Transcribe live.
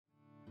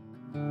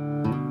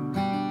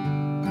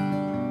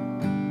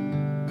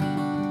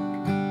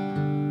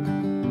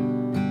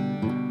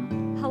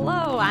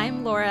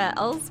I'm Laura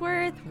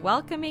Ellsworth,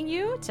 welcoming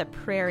you to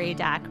Prairie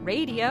Doc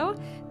Radio.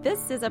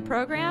 This is a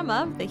program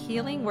of the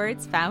Healing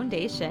Words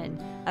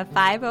Foundation, a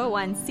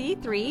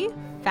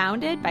 501c3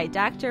 founded by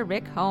Dr.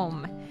 Rick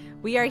Home.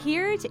 We are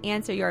here to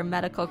answer your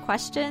medical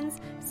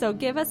questions, so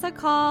give us a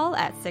call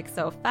at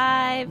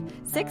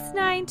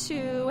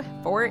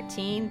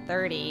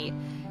 605-692-1430.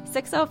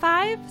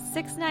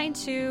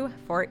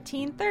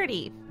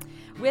 605-692-1430.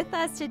 With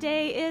us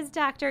today is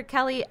Dr.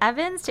 Kelly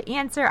Evans to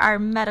answer our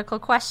medical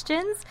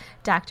questions.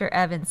 Dr.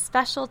 Evans'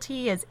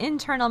 specialty is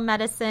internal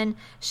medicine.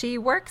 She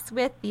works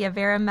with the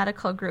Avera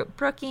Medical Group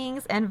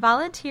Brookings and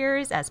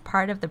volunteers as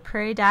part of the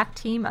Prairie Doc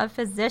team of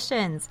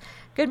physicians.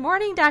 Good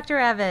morning, Dr.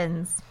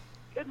 Evans.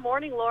 Good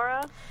morning,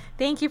 Laura.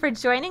 Thank you for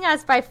joining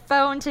us by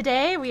phone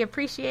today. We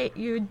appreciate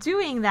you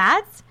doing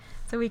that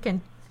so we can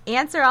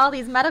answer all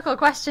these medical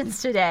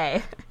questions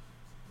today.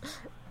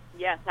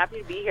 Yes,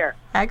 happy to be here.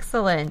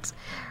 Excellent.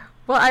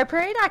 Well, our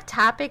Prairie Doc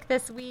topic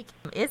this week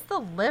is the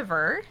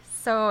liver.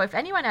 So if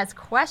anyone has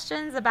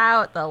questions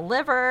about the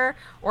liver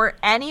or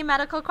any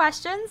medical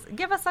questions,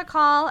 give us a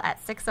call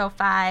at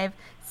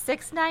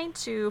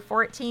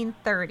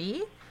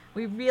 605-692-1430.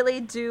 We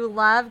really do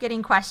love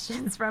getting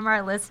questions from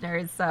our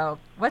listeners. So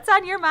what's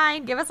on your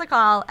mind? Give us a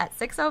call at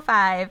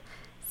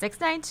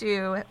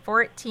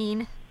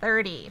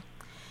 605-692-1430.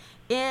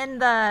 In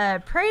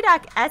the Prairie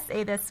Doc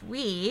essay this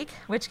week,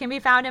 which can be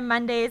found in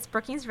Monday's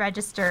Brookings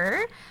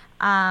Register,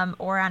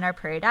 or on our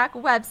Prairie Doc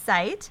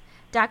website,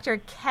 Dr.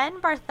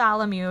 Ken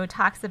Bartholomew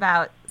talks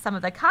about some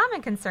of the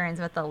common concerns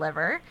with the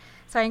liver.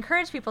 So I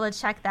encourage people to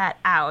check that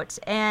out.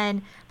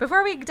 And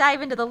before we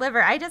dive into the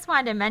liver, I just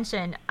wanted to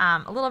mention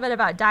a little bit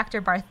about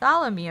Dr.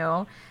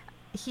 Bartholomew.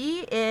 He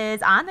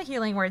is on the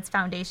Healing Words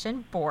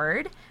Foundation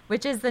board,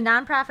 which is the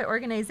nonprofit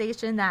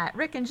organization that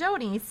Rick and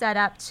Joni set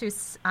up to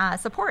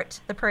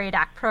support the Prairie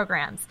Doc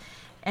programs.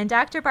 And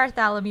Dr.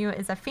 Bartholomew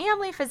is a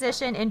family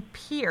physician in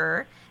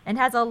Pierre and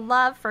has a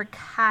love for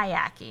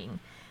kayaking.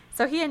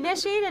 So he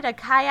initiated a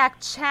kayak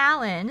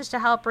challenge to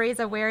help raise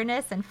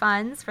awareness and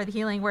funds for the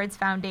Healing Words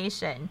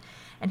Foundation.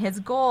 And his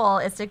goal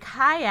is to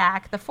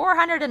kayak the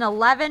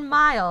 411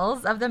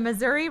 miles of the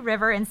Missouri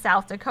River in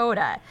South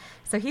Dakota.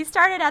 So he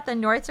started at the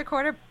North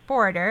Dakota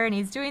border, and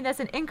he's doing this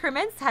in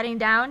increments heading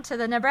down to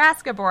the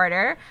Nebraska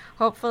border,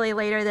 hopefully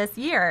later this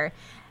year.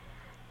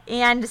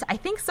 And I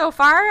think so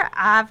far,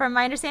 from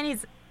my understanding,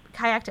 he's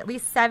kayaked at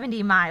least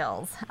 70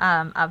 miles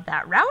of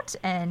that route,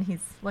 and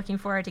he's looking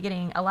forward to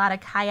getting a lot of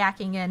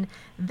kayaking in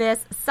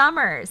this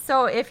summer.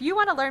 So if you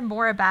want to learn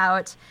more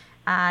about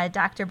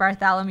Dr.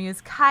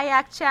 Bartholomew's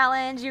kayak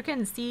challenge, you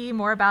can see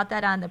more about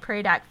that on the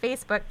Prairie Doc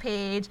Facebook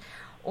page,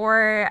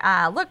 or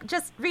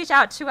just reach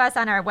out to us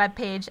on our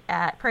webpage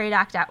at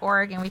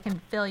prairiedoc.org, and we can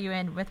fill you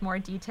in with more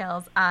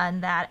details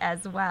on that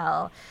as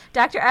well.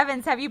 Dr.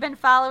 Evans, have you been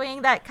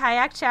following that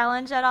kayak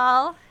challenge at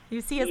all?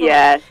 You see his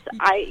Yes.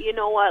 You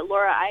know what,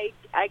 Laura, I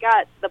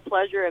got the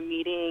pleasure of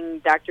meeting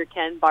Dr.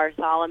 Ken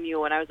Bartholomew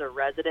when I was a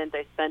resident.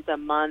 I spent a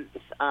month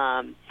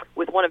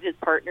with one of his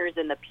partners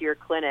in the Pierre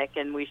Clinic,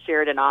 and we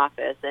shared an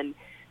office. And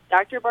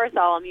Dr.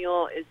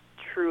 Bartholomew is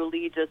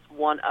truly just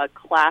a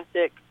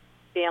classic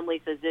family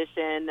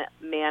physician,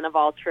 man of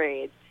all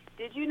trades.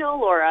 Did you know,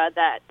 Laura,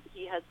 that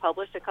he has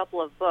published a couple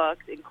of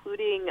books,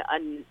 including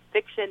a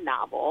fiction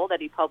novel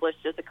that he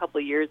published just a couple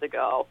of years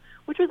ago,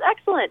 which was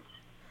excellent.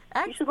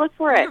 You should look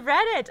for it. You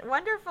read it.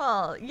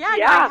 Wonderful. Yeah.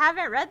 No, I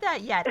haven't read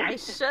that yet. I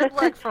should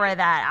look for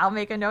that. I'll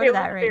make a note of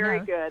that right now. It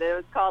was very good. It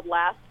was called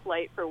Last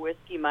Flight for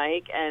Whiskey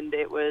Mike, and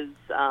it was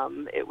a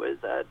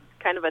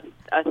kind of a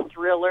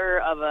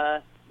thriller of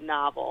a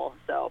novel.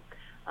 So,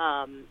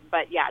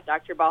 but yeah,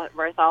 Dr.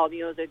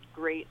 Bartholomew is a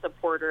great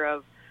supporter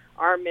of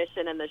our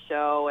mission and the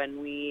show,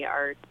 and we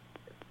are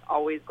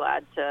always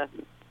glad to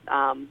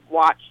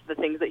watch the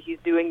things that he's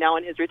doing now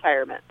in his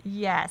retirement.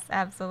 Yes,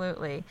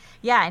 absolutely.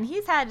 Yeah, and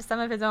he's had some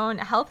of his own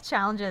health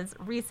challenges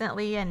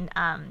recently, and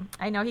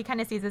I know he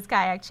kind of sees his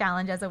kayak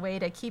challenge as a way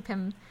to keep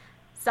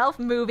himself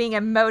moving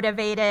and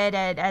motivated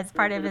and as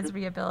part of his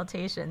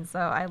rehabilitation. So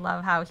I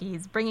love how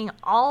he's bringing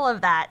all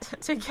of that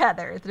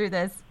together through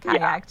this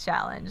kayak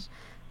challenge.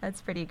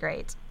 That's pretty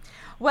great.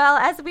 Well,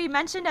 as we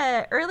mentioned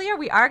earlier,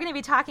 we are going to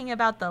be talking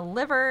about the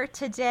liver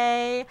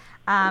today.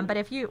 But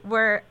if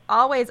we're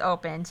always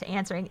open to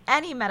answering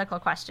any medical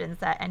questions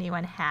that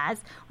anyone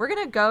has, we're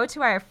going to go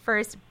to our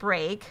first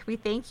break. We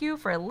thank you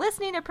for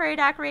listening to Prairie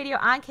Doc Radio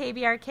on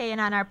KBRK and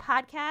on our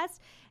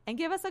podcast. And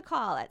give us a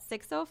call at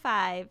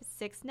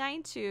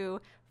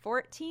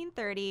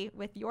 605-692-1430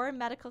 with your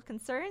medical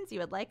concerns you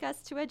would like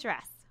us to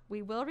address.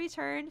 We will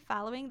return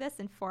following this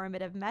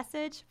informative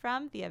message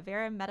from the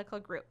Avera Medical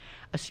Group.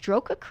 A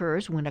stroke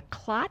occurs when a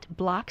clot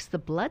blocks the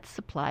blood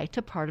supply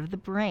to part of the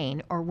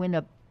brain, or when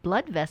a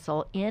blood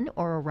vessel in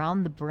or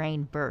around the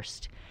brain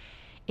bursts.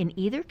 In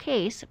either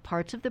case,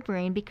 parts of the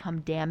brain become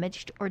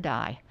damaged or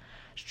die.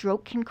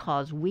 Stroke can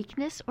cause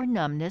weakness or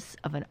numbness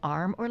of an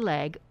arm or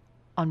leg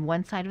on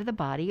one side of the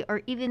body,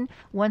 or even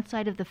one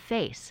side of the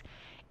face.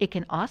 It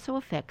can also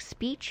affect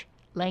speech,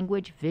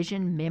 language,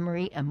 vision,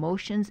 memory,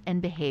 emotions,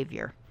 and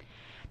behavior.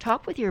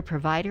 Talk with your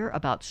provider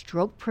about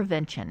stroke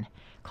prevention.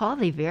 Call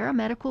the Vera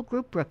Medical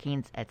Group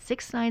Brookings at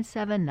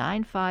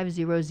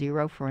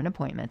 697-9500 for an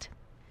appointment.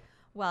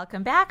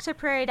 Welcome back to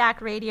Prairie Doc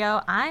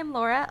Radio. I'm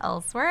Laura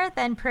Ellsworth,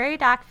 and Prairie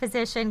Doc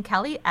physician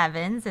Kelly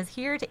Evans is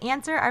here to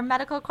answer our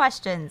medical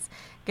questions.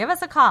 Give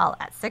us a call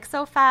at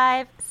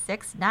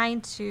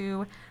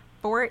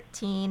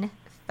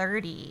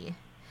 605-692-1430.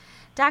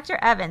 Dr.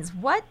 Evans,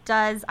 what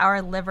does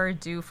our liver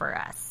do for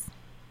us?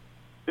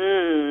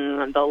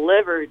 The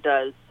liver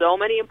does so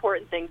many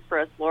important things for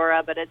us,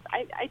 Laura, but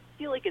I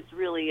feel like it's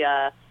really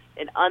an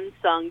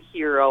unsung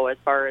hero as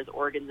far as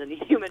organs in the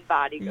human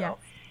body go. Yes.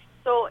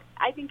 So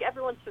I think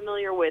everyone's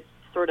familiar with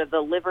sort of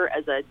the liver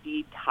as a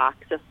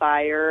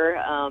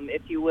detoxifier,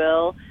 if you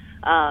will.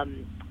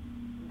 And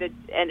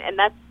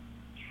that's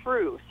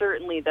true.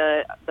 Certainly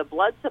the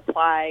blood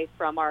supply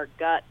from our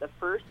gut, the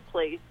first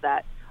place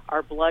that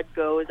our blood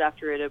goes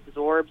after it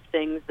absorbs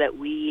things that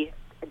we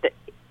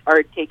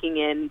are taking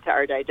into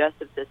our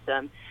digestive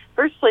system,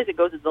 first place it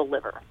goes is the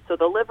liver. So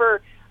the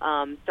liver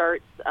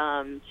starts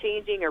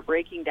changing or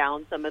breaking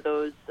down some of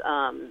those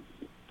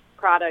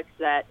products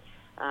that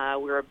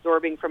we're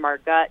absorbing from our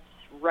gut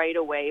right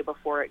away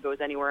before it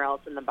goes anywhere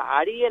else in the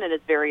body, and it is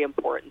very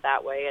important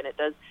that way, and it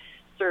does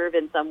serve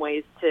in some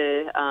ways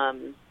to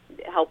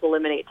help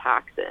eliminate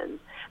toxins.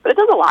 But it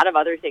does a lot of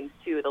other things,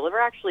 too. The liver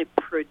actually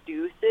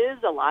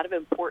produces a lot of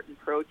important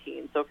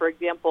proteins. So, for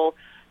example,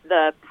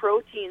 the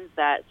proteins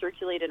that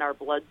circulate in our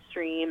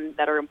bloodstream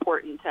that are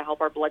important to help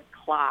our blood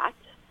clot,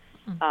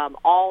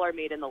 all are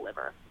made in the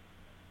liver.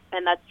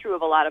 And that's true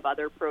of a lot of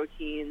other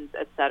proteins,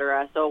 et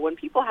cetera. So when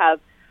people have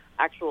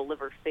actual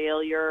liver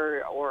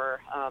failure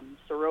or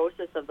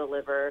cirrhosis of the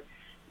liver,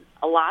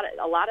 a lot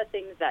of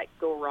things that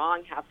go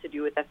wrong have to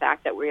do with the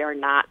fact that we are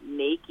not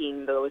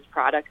making those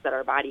products that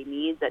our body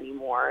needs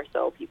anymore.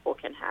 So people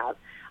can have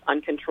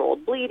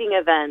uncontrolled bleeding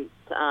events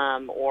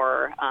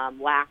or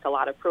lack a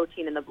lot of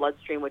protein in the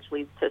bloodstream, which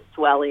leads to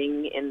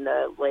swelling in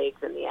the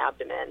legs and the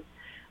abdomen.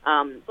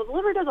 So the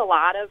liver does a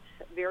lot of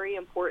very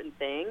important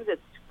things.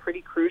 It's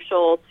pretty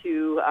crucial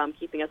to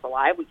keeping us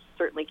alive. We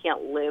certainly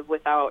can't live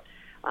without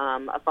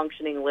a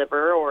functioning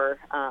liver, or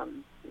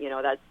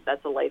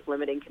that's a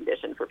life-limiting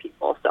condition for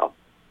people. So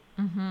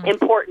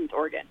important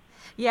organ.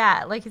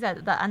 Yeah, like you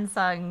said, the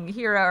unsung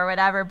hero or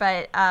whatever,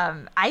 but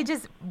I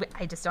just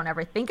don't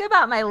ever think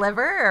about my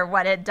liver or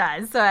what it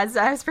does. So as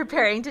I was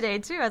preparing today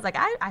too, I was like,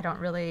 I don't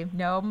really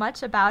know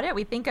much about it.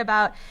 We think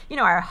about,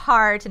 our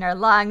heart and our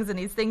lungs and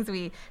these things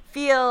we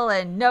feel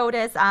and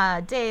notice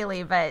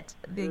daily, but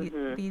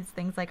these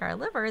things like our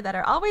liver that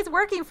are always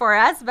working for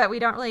us, but we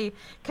don't really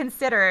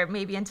consider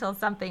maybe until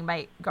something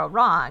might go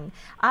wrong.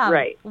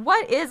 Right.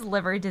 What is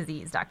liver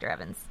disease, Dr.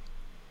 Evans?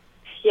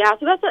 Yeah,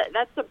 so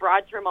that's a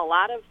broad term. A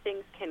lot of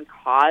things can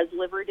cause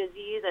liver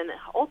disease, and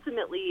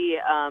ultimately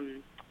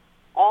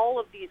all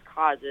of these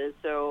causes,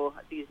 so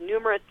these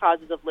numerous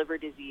causes of liver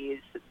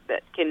disease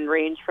that can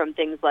range from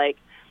things like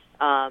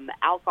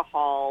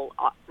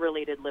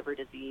alcohol-related liver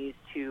disease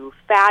to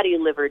fatty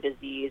liver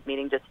disease,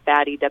 meaning just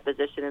fatty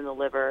deposition in the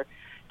liver,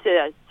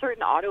 to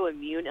certain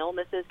autoimmune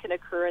illnesses can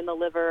occur in the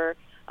liver.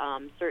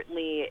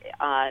 Certainly,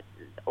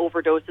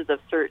 overdoses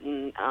of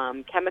certain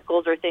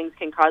chemicals or things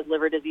can cause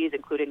liver disease,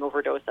 including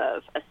overdose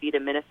of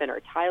acetaminophen or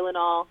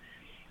Tylenol.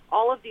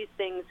 All of these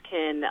things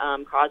can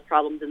cause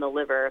problems in the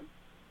liver.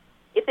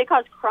 If they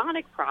cause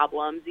chronic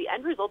problems, the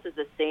end result is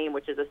the same,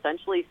 which is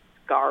essentially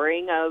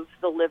scarring of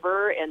the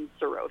liver and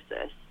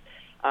cirrhosis.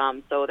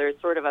 So there's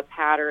sort of a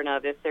pattern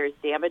of if there's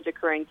damage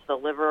occurring to the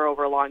liver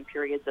over long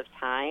periods of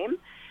time,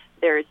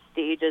 there's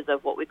stages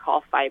of what we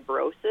call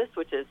fibrosis,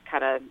 which is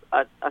kind of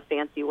a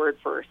fancy word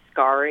for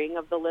scarring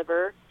of the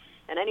liver.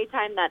 And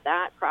anytime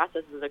that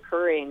process is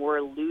occurring,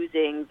 we're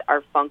losing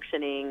our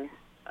functioning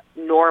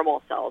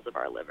normal cells of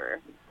our liver.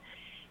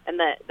 And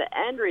the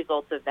end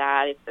result of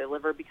that, if the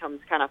liver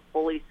becomes kind of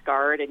fully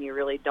scarred and you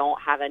really don't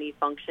have any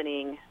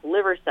functioning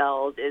liver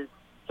cells, is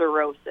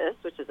cirrhosis,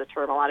 which is a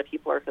term a lot of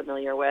people are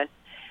familiar with.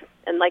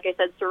 And like I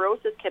said,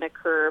 cirrhosis can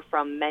occur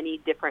from many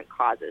different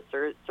causes.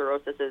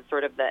 Cirrhosis is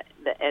sort of the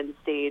end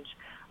stage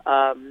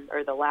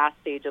or the last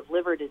stage of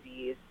liver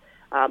disease,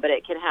 but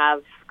it can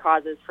have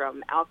causes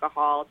from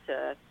alcohol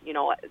to,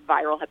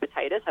 viral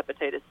hepatitis.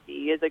 Hepatitis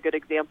C is a good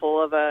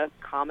example of a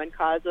common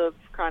cause of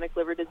chronic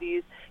liver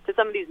disease, to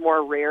some of these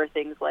more rare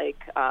things like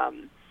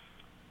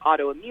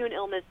autoimmune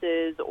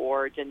illnesses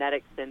or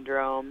genetic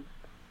syndrome.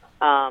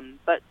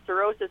 But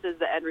cirrhosis is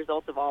the end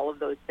result of all of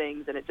those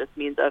things, and it just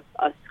means a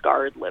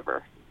scarred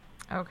liver.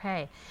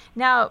 Okay.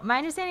 Now, my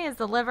understanding is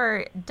the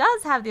liver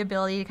does have the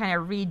ability to kind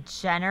of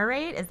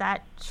regenerate. Is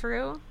that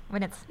true?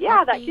 When it's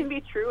healthy? That can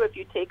be true. If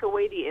you take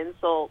away the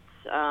insults,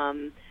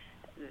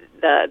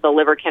 the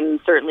liver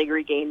can certainly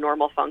regain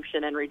normal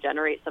function and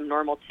regenerate some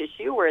normal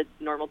tissue where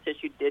normal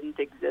tissue didn't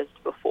exist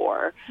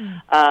before.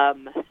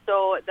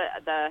 So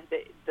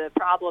the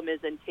problem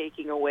is in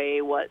taking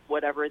away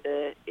whatever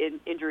the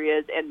injury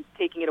is and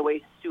taking it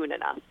away soon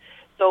enough.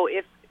 So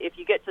if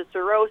you get to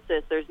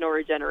cirrhosis, there's no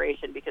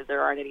regeneration because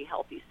there aren't any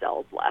healthy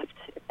cells left,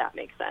 if that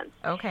makes sense.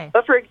 Okay.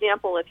 But for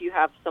example, if you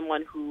have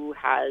someone who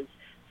has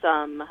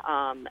some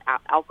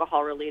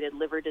alcohol-related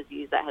liver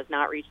disease that has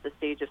not reached the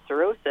stage of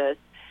cirrhosis,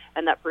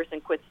 and that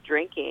person quits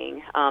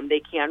drinking, they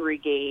can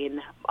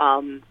regain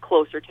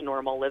closer to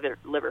normal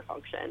liver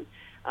function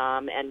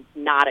and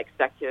not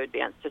expect to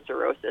advance to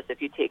cirrhosis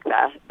if you take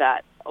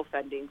that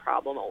offending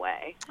problem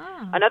away.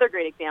 Oh. Another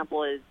great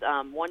example is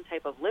one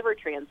type of liver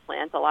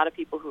transplant. A lot of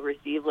people who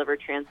receive liver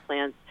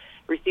transplants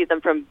receive them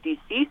from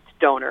deceased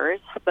donors,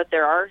 but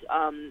there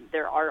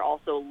are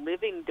also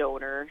living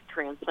donor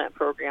transplant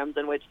programs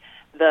in which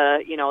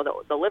the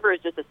liver is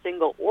just a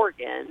single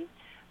organ,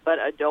 but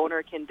a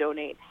donor can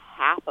donate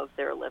half of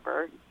their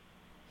liver,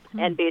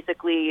 and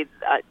basically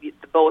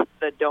both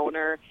the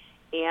donor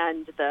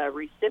and the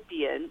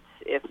recipient,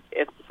 if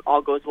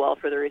all goes well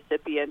for the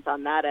recipient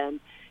on that end,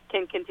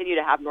 can continue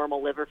to have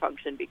normal liver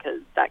function because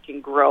that can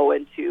grow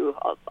into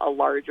a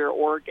larger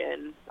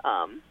organ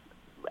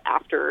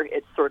after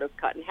it's sort of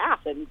cut in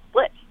half and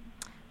split.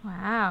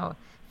 Wow.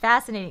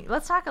 Fascinating.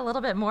 Let's talk a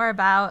little bit more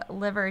about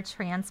liver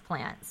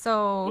transplant.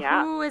 So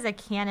who is a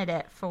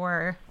candidate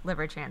for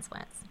liver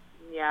transplants?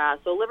 Yeah,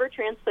 so liver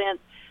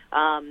transplants,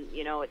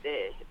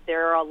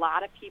 there are a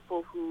lot of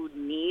people who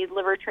need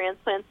liver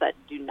transplants that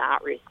do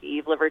not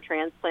receive liver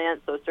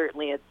transplants. So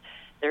certainly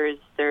there's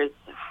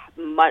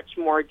much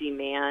more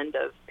demand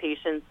of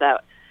patients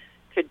that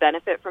could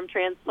benefit from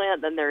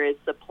transplant than there is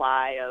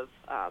supply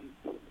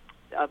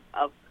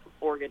of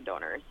organ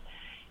donors.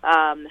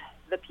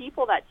 The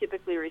people that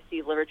typically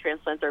receive liver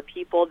transplants are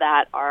people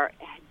that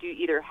do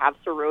either have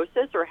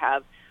cirrhosis or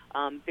have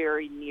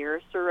very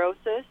near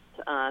cirrhosis,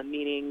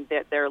 meaning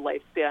that their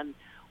lifespan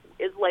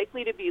is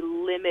likely to be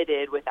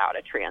limited without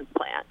a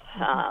transplant.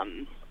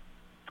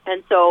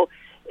 And so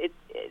it's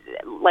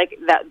like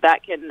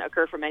that can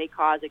occur from any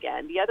cause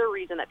again. The other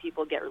reason that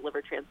people get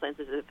liver transplants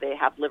is if they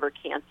have liver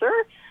cancer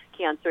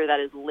that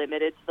is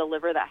limited to the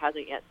liver that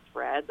hasn't yet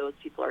spread. Those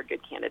people are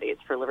good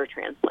candidates for liver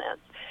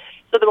transplants.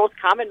 So the most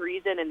common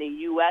reason in the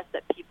U.S.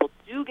 that people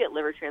do get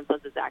liver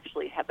transplants is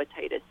actually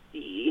hepatitis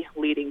C,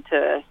 leading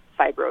to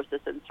fibrosis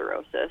and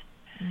cirrhosis.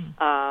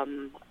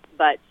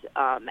 But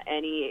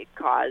any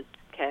cause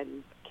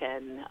can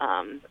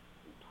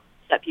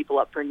set people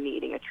up for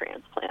needing a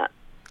transplant.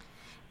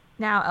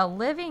 Now, a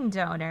living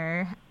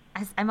donor,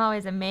 I'm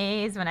always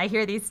amazed when I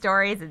hear these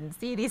stories and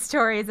see these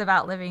stories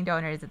about living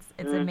donors.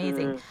 It's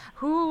amazing.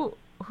 Who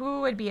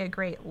would be a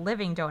great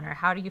living donor?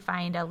 How do you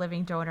find a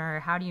living donor?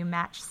 How do you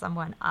match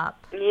someone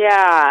up?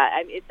 Yeah,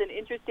 it's an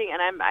interesting,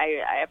 and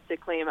I have to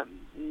claim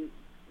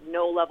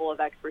no level of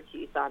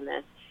expertise on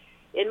this.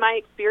 In my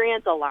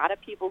experience, a lot of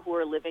people who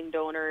are living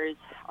donors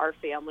are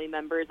family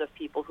members of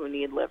people who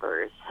need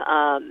livers.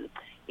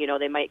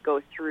 They might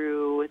go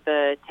through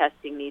the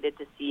testing needed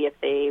to see if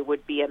they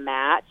would be a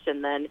match,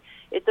 and then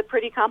it's a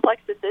pretty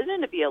complex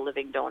decision to be a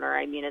living donor.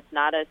 I mean, it's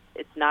not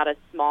a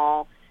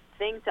small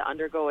thing to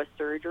undergo a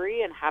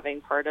surgery and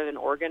having part of an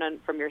organ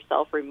from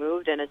yourself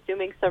removed and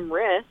assuming some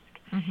risk.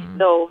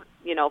 Though,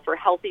 for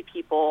healthy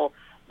people,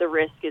 the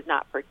risk is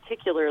not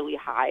particularly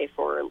high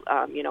for,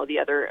 the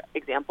other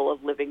example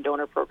of living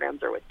donor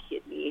programs are with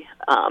kidney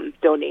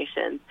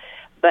donations.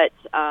 But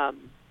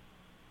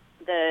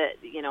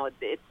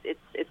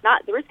it's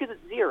not, the risk isn't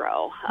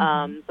zero.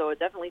 So it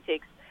definitely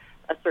takes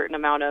a certain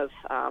amount of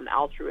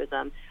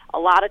altruism. A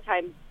lot of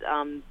times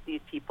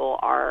these people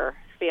are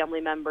family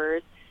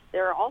members.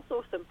 There are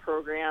also some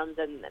programs,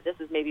 and this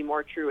is maybe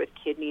more true with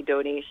kidney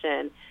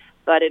donation,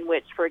 but in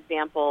which, for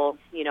example,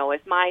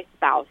 if my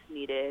spouse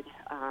needed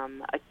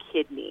a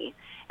kidney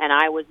and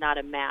I was not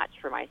a match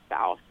for my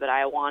spouse, but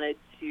I wanted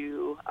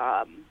to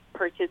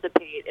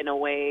participate in a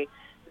way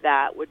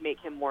that would make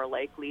him more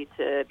likely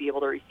to be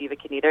able to receive a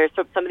kidney. There's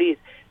some of these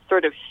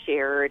sort of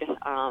shared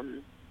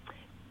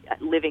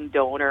living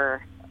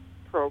donor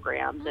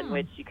programs in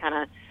which you kind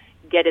of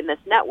get in this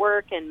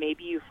network and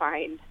maybe you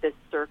find this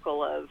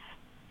circle of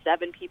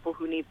 7 people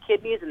who need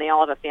kidneys, and they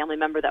all have a family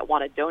member that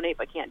want to donate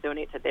but can't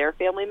donate to their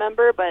family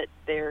member, but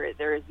there's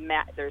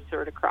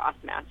sort of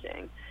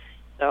cross-matching.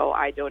 So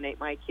I donate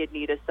my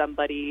kidney to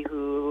somebody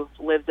who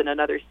lives in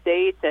another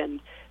state,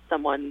 and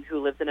someone who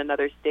lives in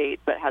another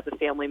state but has a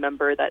family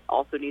member that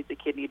also needs a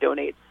kidney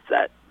donates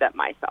that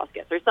my spouse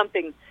gets, or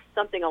something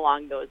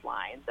along those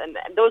lines. And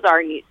those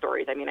are neat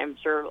stories. I mean, I'm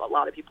sure a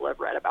lot of people have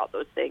read about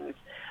those things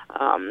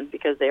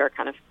because they are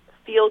kind of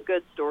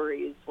feel-good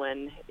stories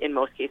when, in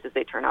most cases,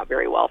 they turn out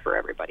very well for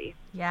everybody.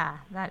 Yeah,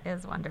 that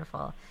is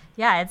wonderful.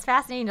 Yeah, it's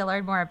fascinating to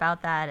learn more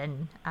about that.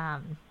 And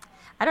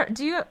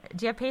do you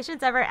have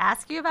patients ever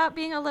ask you about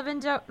being a living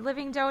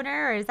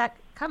donor, or does that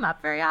come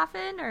up very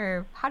often,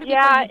 or how do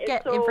people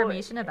get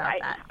information about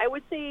that? I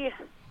would say,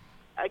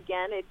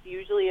 again, it's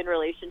usually in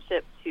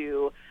relationship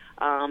to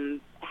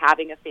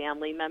having a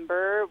family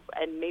member,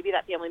 and maybe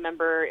that family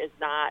member is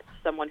not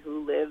someone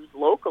who lives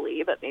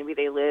locally, but maybe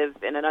they live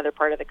in another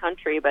part of the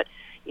country, but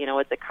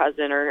it's a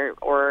cousin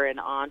or an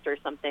aunt or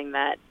something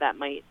that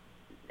might,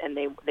 and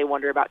they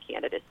wonder about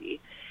candidacy.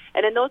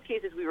 And in those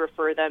cases, we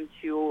refer them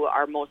to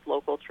our most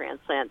local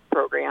transplant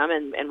program,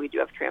 and we do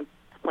have a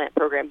transplant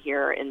program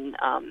here in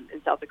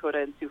South Dakota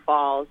in Sioux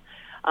Falls.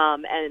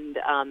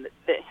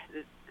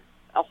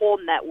 a whole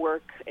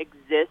network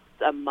exists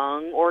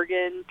among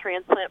organ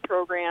transplant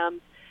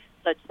programs,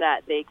 such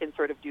that they can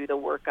sort of do the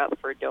workup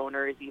for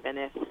donors, even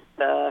if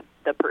the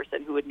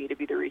person who would need to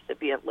be the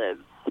recipient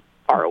lives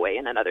far away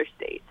in another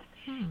state.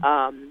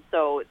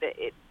 So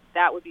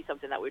that would be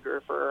something that we'd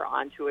refer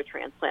onto a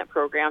transplant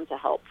program to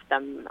help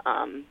them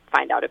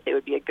find out if they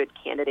would be a good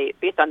candidate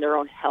based on their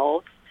own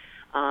health,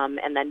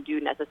 and then do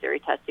necessary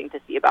testing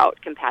to see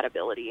about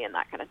compatibility and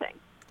that kind of thing.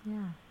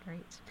 Yeah,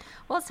 great.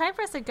 Well, it's time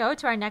for us to go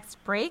to our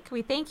next break.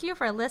 We thank you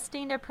for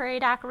listening to Prairie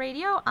Doc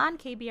Radio on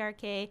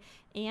KBRK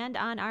and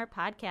on our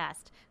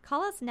podcast.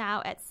 Call us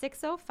now at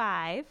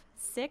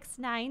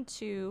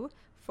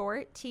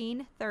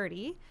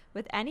 605-692-1430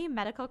 with any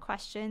medical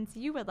questions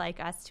you would like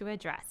us to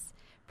address.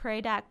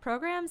 Prairie Doc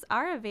programs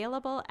are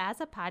available as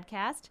a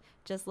podcast.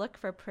 Just look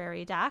for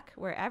Prairie Doc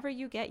wherever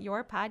you get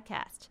your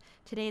podcast.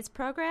 Today's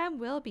program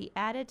will be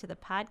added to the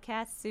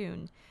podcast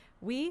soon.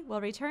 We will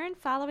return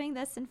following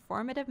this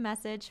informative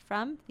message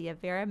from the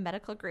Avera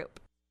Medical Group.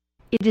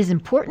 It is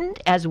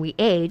important as we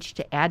age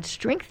to add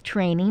strength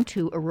training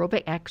to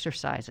aerobic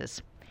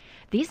exercises.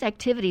 These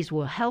activities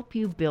will help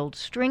you build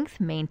strength,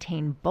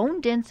 maintain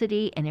bone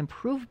density, and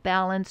improve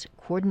balance,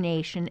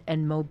 coordination,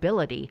 and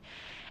mobility,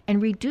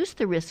 and reduce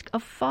the risk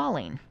of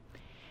falling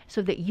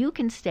so that you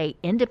can stay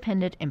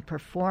independent and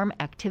perform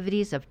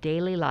activities of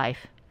daily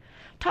life.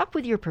 Talk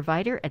with your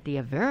provider at the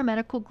Avera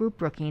Medical Group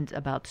Brookings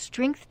about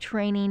strength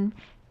training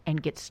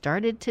and get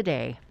started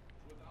today.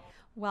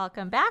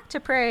 Welcome back to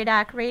Prairie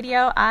Doc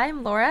Radio.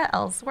 I'm Laura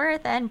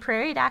Ellsworth, and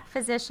Prairie Doc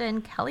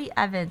physician Kelly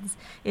Evans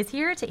is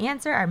here to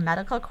answer our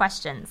medical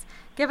questions.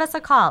 Give us a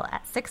call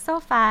at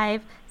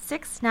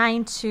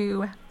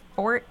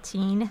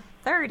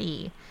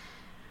 605-692-1430.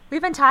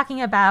 We've been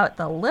talking about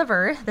the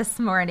liver this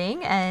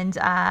morning and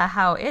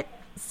how it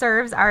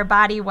serves our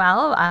body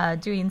well,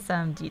 doing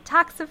some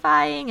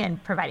detoxifying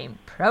and providing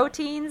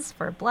proteins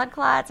for blood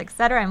clots,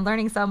 etc. I'm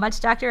learning so much,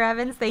 Dr.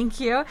 Evans. Thank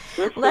you.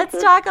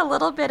 Let's talk a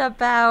little bit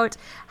about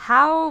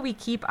how we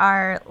keep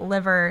our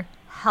liver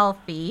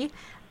healthy.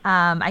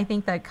 I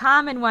think the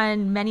common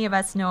one many of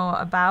us know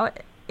about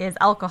is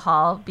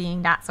alcohol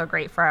being not so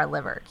great for our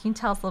liver. Can you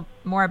tell us a little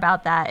more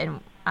about that?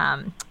 And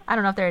I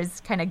don't know if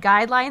there's kind of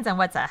guidelines on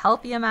what's a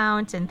healthy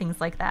amount and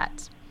things like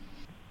that.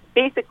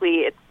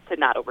 Basically, it's to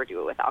not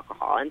overdo it with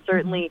alcohol. And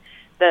certainly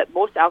the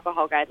most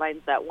alcohol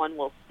guidelines that one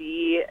will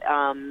see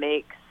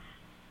makes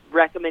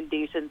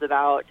recommendations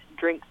about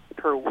drinks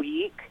per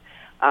week,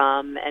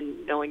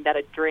 and knowing that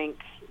a drink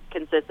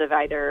consists of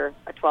either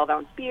a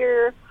 12-ounce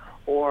beer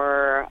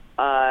or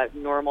a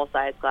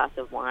normal-sized glass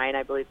of wine,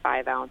 I believe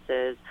 5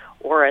 ounces,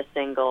 or a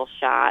single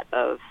shot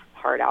of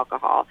hard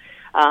alcohol.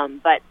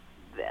 But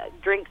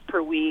drinks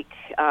per week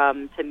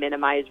to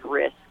minimize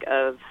risk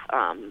of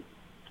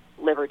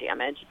liver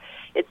damage.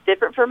 It's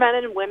different for men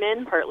and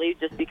women, partly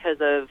just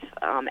because of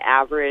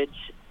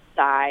average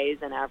size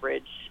and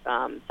average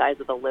size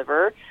of the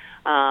liver.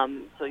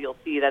 So you'll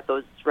see that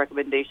those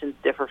recommendations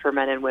differ for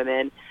men and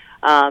women.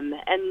 And,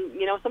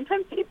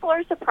 sometimes people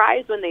are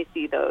surprised when they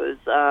see those.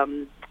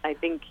 I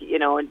think,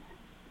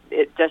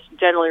 it just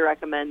generally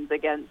recommends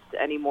against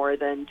any more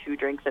than 2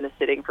 drinks in a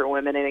sitting for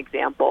women, an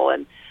example.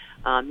 And,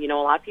 a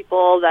lot of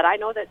people that I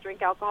know that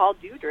drink alcohol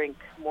do drink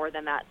more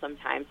than that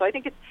sometimes. So I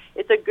think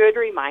it's a good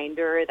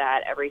reminder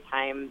that every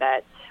time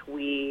that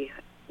we,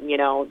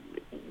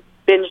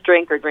 binge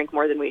drink or drink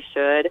more than we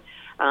should,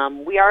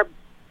 we are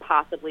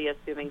possibly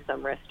assuming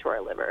some risk to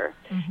our liver.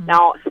 Mm-hmm.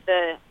 Now,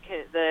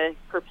 the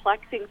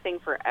perplexing thing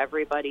for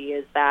everybody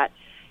is that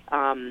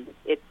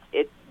it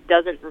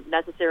doesn't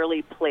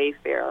necessarily play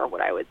fair,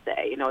 what I would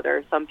say. There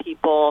are some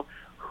people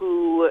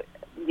who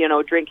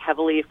drink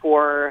heavily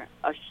for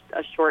a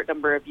short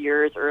number of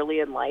years early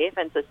in life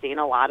and sustain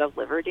a lot of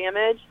liver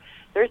damage.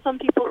 There's some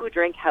people who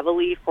drink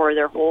heavily for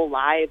their whole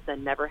lives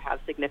and never have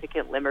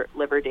significant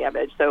liver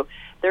damage. So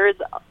there's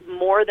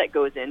more that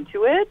goes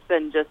into it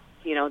than just,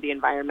 the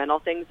environmental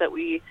things that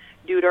we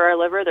do to our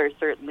liver. There's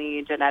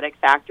certainly genetic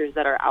factors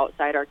that are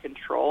outside our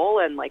control.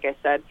 And like I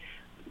said,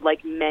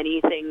 like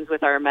many things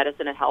with our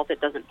medicine and health,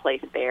 it doesn't play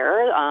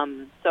fair.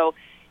 So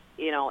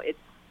it's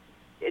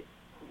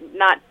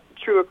not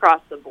true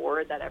across the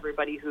board that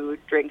everybody who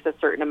drinks a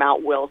certain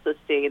amount will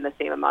sustain the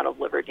same amount of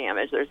liver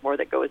damage. There's more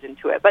that goes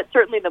into it. But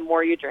certainly the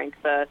more you drink,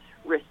 the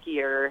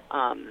riskier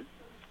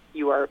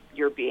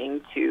you're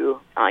being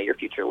to your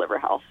future liver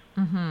health.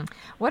 Mm-hmm.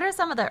 What are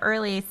some of the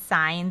early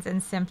signs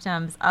and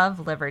symptoms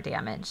of liver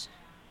damage?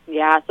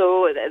 Yeah,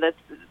 so that's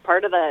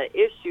part of the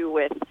issue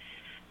with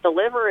the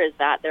liver is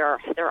that there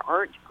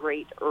aren't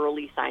great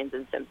early signs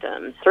and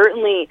symptoms.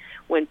 Certainly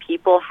when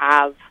people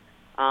have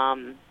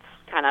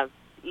kind of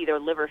either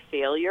liver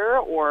failure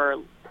or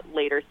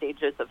later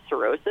stages of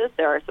cirrhosis,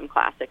 there are some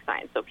classic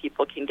signs. So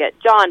people can get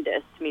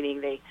jaundice,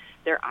 meaning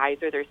their eyes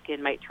or their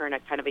skin might turn a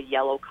kind of a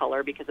yellow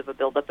color because of a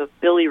buildup of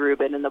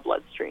bilirubin in the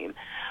bloodstream.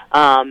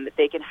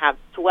 They can have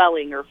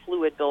swelling or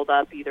fluid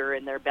buildup either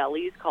in their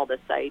bellies, called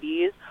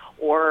ascites,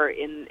 or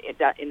in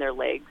their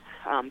legs,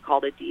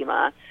 called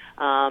edema.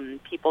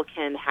 People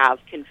can have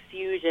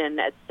confusion,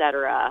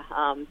 etc.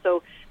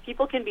 So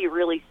people can be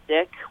really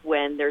sick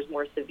when there's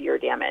more severe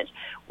damage.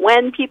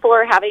 When people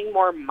are having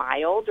more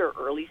mild or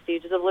early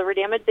stages of liver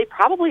damage, they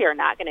probably are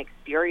not going to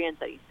experience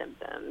any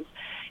symptoms.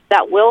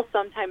 That will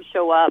sometimes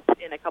show up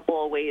in a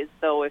couple of ways,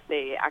 though, if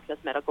they access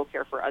medical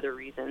care for other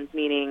reasons,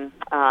 meaning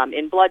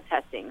in blood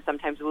testing.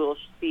 Sometimes we will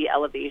see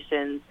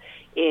elevations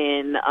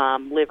in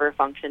liver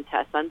function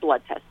tests on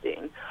blood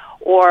testing.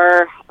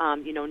 Or,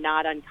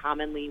 not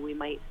uncommonly, we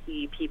might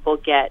see people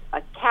get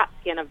a CAT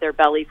scan of their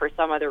belly for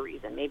some other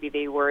reason. Maybe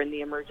they were in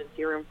the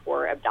emergency room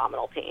for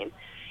abdominal pain.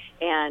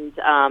 And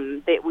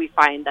we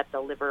find that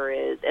the liver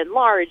is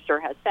enlarged or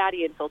has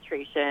fatty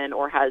infiltration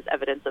or has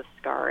evidence of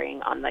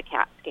scarring on the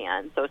CAT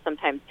scan. So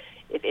sometimes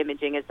if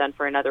imaging is done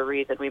for another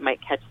reason, we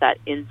might catch that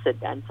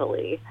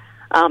incidentally.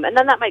 And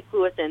then that might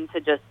clue us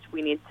into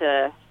we need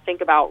to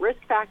think about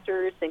risk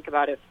factors, think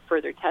about if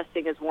further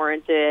testing is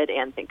warranted,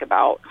 and think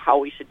about how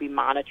we should be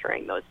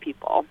monitoring those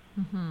people.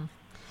 Mm-hmm.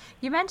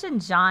 You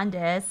mentioned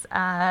jaundice.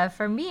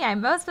 For me,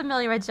 I'm most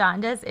familiar with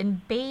jaundice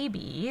in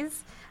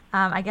babies.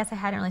 I guess I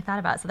hadn't really thought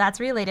about it. So that's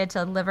related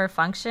to liver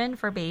function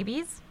for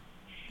babies?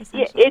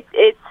 Yeah,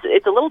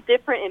 it's a little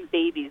different in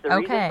babies. The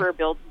reason for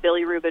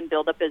bilirubin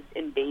buildup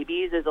in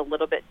babies is a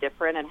little bit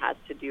different and has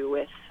to do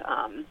with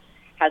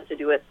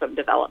some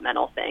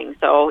developmental things.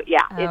 So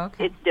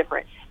it's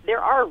different. There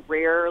are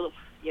rare,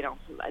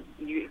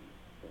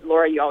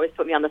 Laura, you always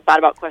put me on the spot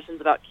about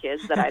questions about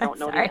kids that I don't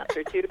know the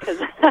answer to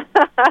because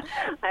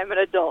I'm an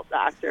adult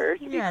doctor,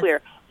 to be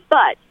clear.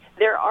 But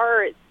there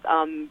are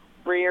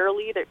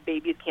rarely that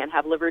babies can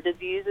have liver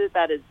diseases.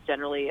 That is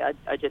generally a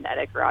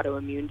genetic or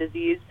autoimmune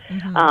disease.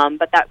 Mm-hmm.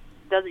 But that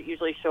doesn't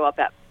usually show up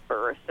at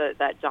birth.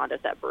 That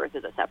jaundice at birth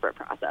is a separate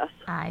process.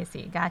 I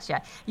see.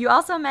 Gotcha. You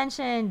also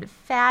mentioned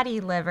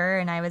fatty liver,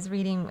 and I was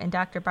reading in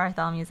Dr.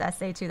 Bartholomew's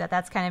essay too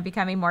that's kind of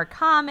becoming more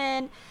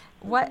common.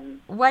 What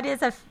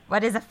is a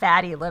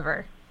fatty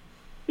liver?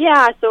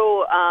 Yeah,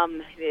 so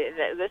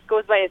this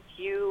goes by a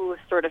few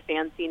sort of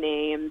fancy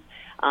names.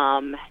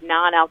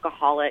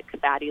 Non-alcoholic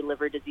fatty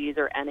liver disease,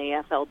 or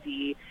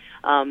NAFLD,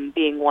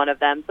 being one of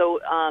them. So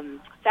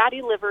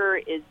fatty liver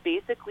is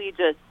basically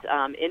just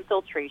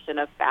infiltration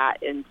of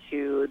fat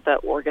into the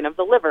organ of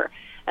the liver.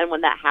 And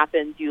when that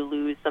happens, you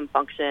lose some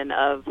function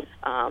of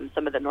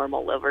some of the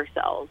normal liver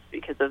cells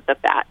because of the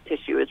fat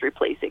tissue is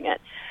replacing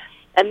it.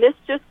 And this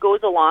just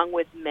goes along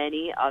with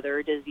many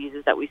other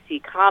diseases that we see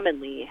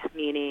commonly,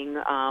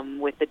 meaning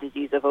with the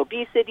disease of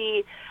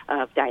obesity,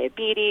 of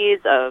diabetes,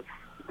 of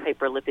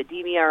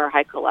hyperlipidemia or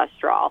high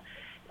cholesterol.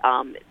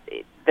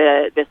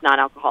 This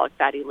non-alcoholic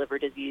fatty liver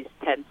disease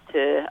tends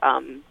to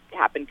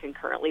happen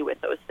concurrently with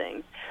those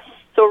things.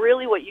 So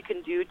really what you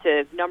can do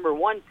to, number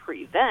one,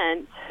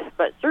 prevent,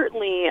 but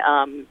certainly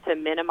to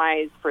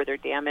minimize further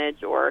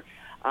damage or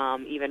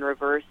even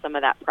reverse some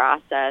of that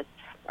process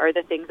are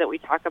the things that we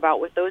talk about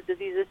with those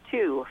diseases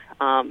too.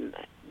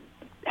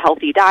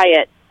 Healthy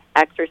diet,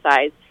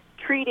 exercise,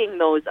 treating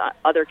those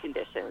other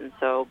conditions,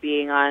 so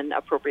being on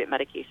appropriate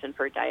medication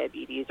for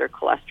diabetes or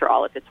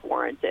cholesterol if it's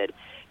warranted,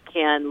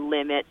 can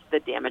limit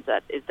the damage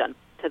that is done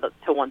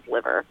to one's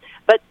liver.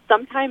 But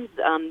sometimes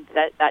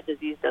that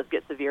disease does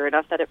get severe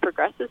enough that it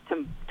progresses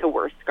to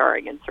worse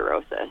scarring and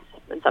cirrhosis.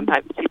 And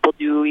sometimes people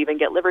do even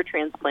get liver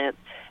transplants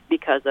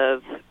because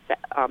of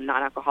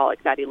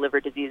non-alcoholic fatty liver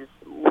disease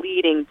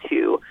leading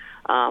to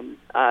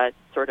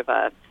sort of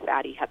a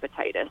fatty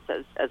hepatitis,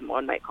 as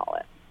one might call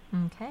it.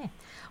 Okay.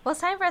 Well,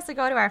 it's time for us to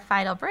go to our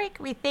final break.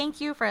 We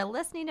thank you for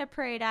listening to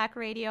Prairie Doc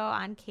Radio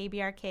on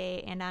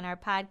KBRK and on our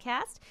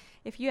podcast.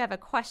 If you have a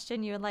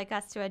question you would like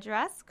us to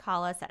address,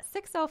 call us at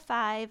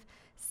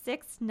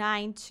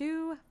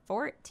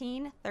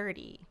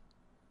 605-692-1430.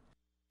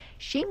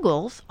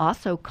 Shingles,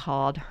 also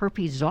called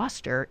herpes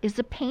zoster, is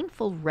a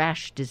painful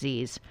rash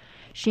disease.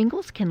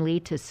 Shingles can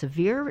lead to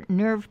severe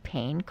nerve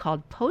pain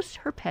called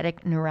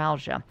postherpetic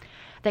neuralgia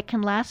that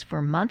can last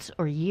for months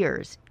or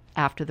years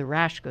after the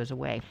rash goes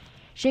away.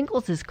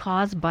 Shingles is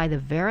caused by the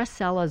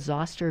varicella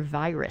zoster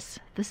virus,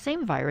 the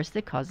same virus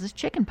that causes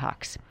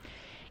chickenpox.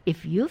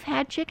 If you've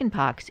had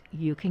chickenpox,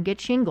 you can get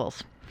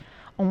shingles.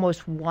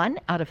 Almost 1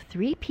 out of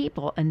 3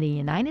 people in the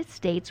United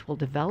States will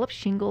develop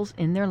shingles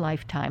in their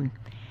lifetime.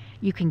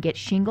 You can get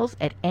shingles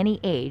at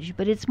any age,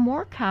 but it's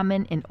more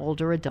common in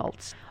older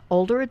adults.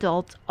 Older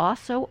adults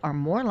also are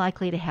more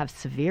likely to have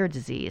severe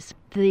disease.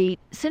 The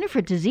Center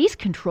for Disease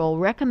Control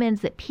recommends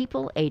that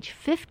people age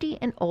 50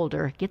 and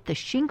older get the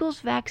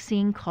shingles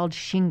vaccine called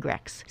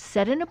Shingrix.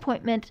 Set an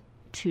appointment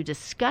to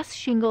discuss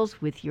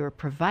shingles with your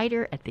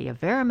provider at the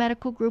Avera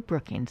Medical Group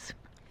Brookings.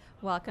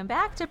 Welcome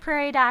back to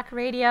Prairie Doc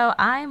Radio.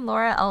 I'm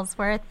Laura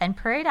Ellsworth, and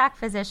Prairie Doc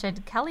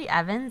physician Kelly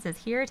Evans is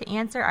here to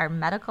answer our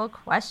medical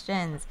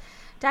questions.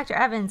 Dr.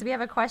 Evans, we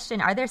have a question.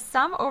 Are there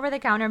some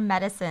over-the-counter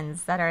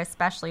medicines that are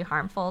especially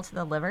harmful to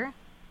the liver?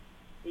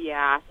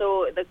 Yeah,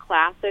 so the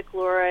classic,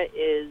 Laura,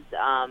 is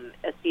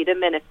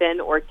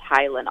acetaminophen or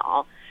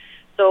Tylenol.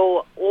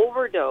 So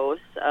overdose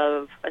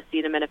of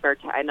acetaminophen or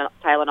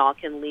Tylenol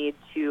can lead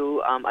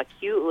to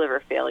acute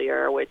liver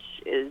failure, which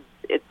is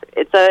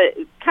it's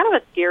a kind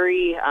of a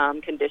scary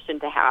condition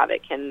to have.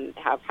 It can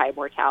have high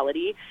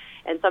mortality,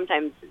 and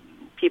sometimes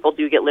people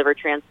do get liver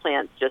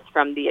transplants just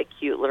from the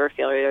acute liver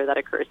failure that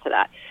occurs to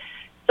that.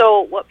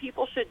 So what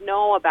people should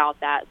know about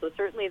that, so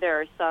certainly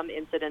there are some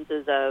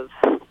incidences of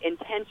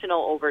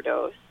intentional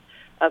overdose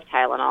of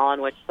Tylenol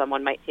in which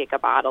someone might take a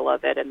bottle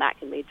of it, and that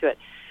can lead to it.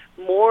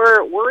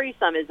 More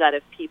worrisome is that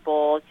if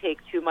people take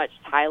too much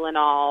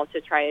Tylenol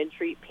to try and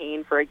treat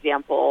pain, for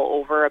example,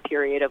 over a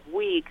period of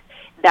weeks,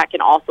 that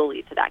can also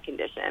lead to that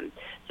condition.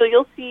 So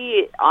you'll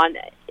see on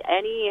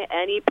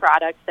any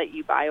product that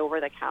you buy over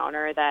the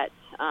counter that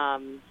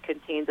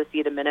contains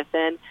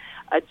acetaminophen,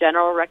 a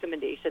general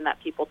recommendation that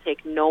people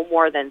take no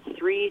more than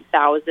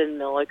 3,000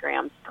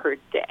 milligrams per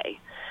day.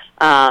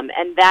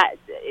 And that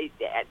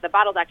the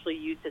bottles actually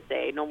used to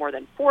say no more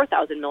than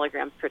 4,000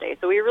 milligrams per day.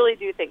 So we really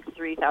do think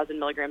 3,000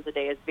 milligrams a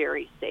day is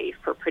very safe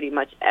for pretty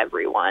much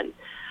everyone.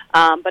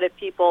 But if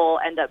people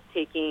end up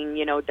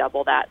taking,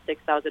 double that,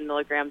 6,000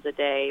 milligrams a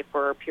day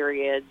for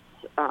periods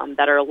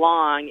that are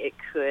long, it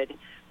could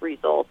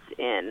result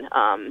in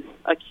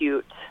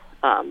acute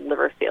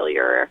liver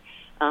failure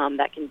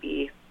that can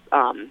be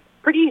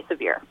pretty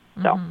severe.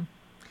 So. Mm-hmm.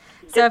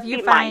 So if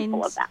you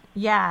find,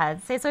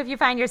 so if you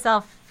find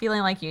yourself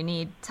feeling like you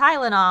need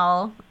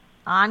Tylenol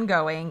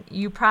ongoing,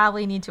 you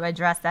probably need to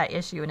address that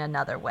issue in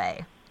another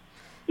way.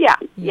 Yeah.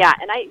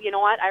 And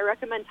I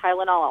recommend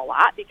Tylenol a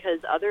lot because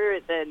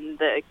other than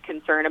the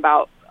concern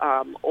about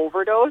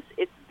overdose,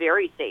 it's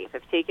very safe.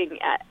 If taken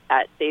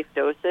at safe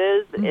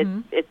doses,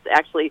 mm-hmm. it's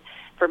actually,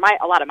 for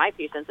a lot of my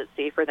patients, it's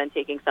safer than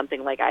taking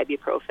something like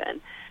ibuprofen.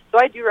 So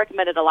I do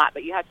recommend it a lot,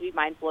 but you have to be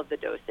mindful of the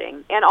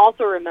dosing. And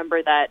also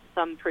remember that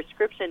some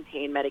prescription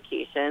pain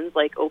medications,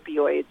 like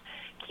opioids,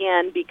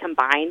 can be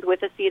combined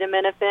with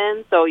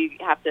acetaminophen. So you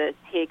have to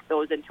take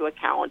those into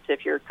account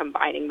if you're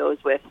combining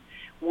those with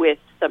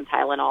some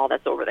Tylenol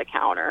that's over the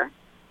counter.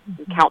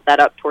 Mm-hmm. Count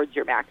that up towards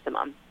your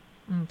maximum.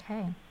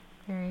 Okay,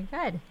 very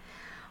good.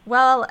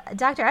 Well,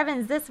 Dr.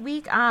 Evans, this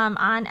week on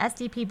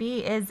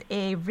SDPB is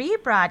a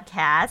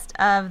rebroadcast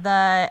of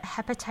the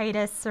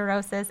Hepatitis,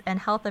 Cirrhosis, and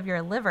Health of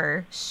Your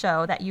Liver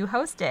show that you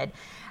hosted.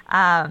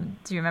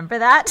 Do you remember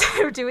that?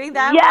 Doing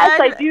that?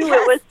 Yes, I do. Yes.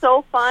 It was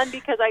so fun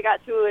because I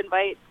got to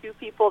invite two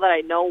people that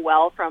I know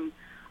well from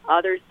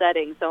other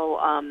settings. So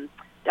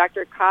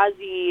Dr.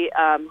 Kazi,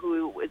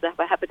 who is a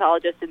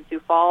hepatologist in Sioux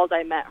Falls,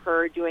 I met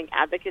her doing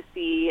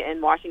advocacy in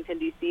Washington,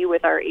 D.C.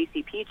 with our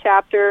ACP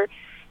chapter.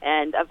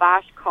 And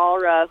Avash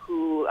Kalra,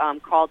 who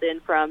called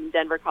in from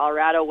Denver,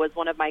 Colorado, was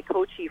one of my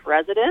co-chief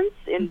residents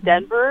in mm-hmm.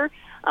 Denver.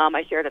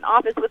 I shared an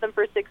office with them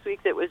for 6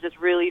 weeks. It was just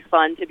really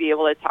fun to be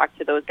able to talk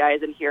to those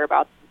guys and hear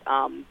about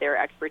their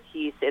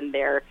expertise in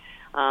their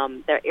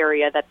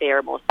area that they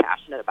are most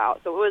passionate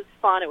about. So it was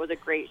fun. It was a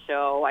great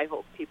show. I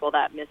hope people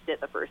that missed it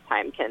the first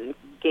time can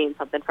gain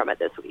something from it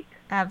this week.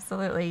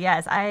 Absolutely.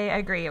 Yes, I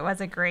agree. It was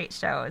a great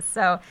show.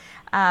 So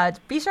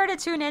be sure to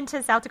tune in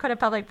to South Dakota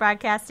Public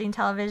Broadcasting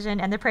Television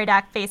and the Prairie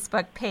Doc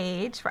Facebook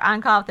page for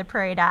On Call with the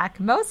Prairie Doc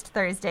most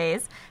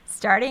Thursdays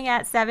starting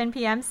at 7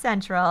 p.m.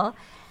 Central.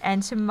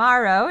 And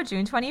tomorrow,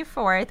 June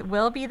 24th,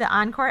 will be the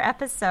encore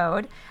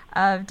episode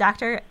of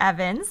Dr.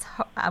 Evans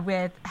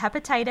with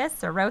Hepatitis,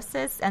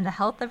 Cirrhosis, and the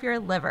Health of Your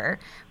Liver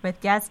with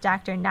guest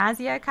Dr.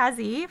 Nazia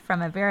Kazi from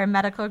Avera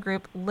Medical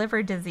Group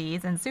Liver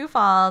Disease in Sioux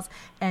Falls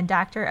and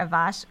Dr.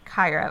 Avash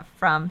Kaira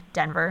from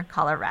Denver,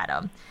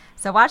 Colorado.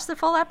 So watch the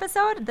full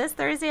episode this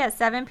Thursday at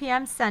 7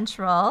 p.m.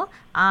 Central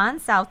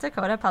on South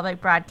Dakota Public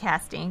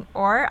Broadcasting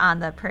or on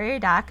the Prairie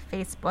Doc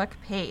Facebook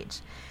page.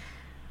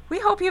 We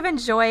hope you've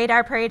enjoyed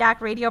our Prairie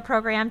Doc radio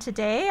program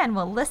today, and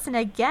we'll listen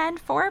again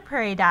for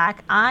Prairie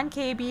Doc on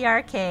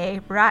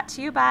KBRK, brought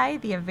to you by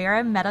the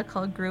Avera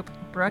Medical Group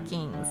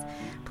Brookings.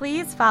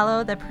 Please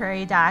follow the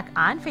Prairie Doc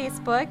on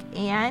Facebook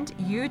and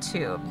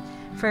YouTube.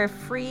 For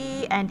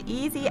free and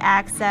easy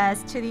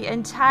access to the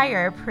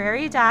entire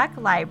Prairie Doc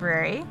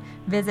library,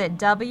 visit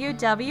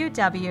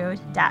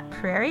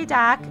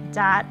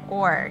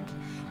www.prairiedoc.org.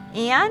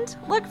 And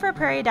look for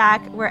Prairie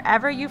Doc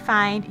wherever you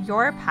find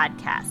your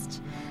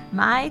podcast.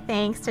 My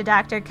thanks to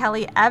Dr.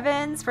 Kelly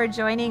Evans for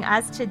joining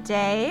us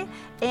today.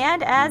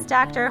 And as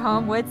Dr.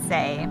 Holm would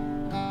say,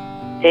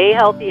 stay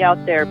healthy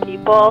out there,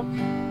 people.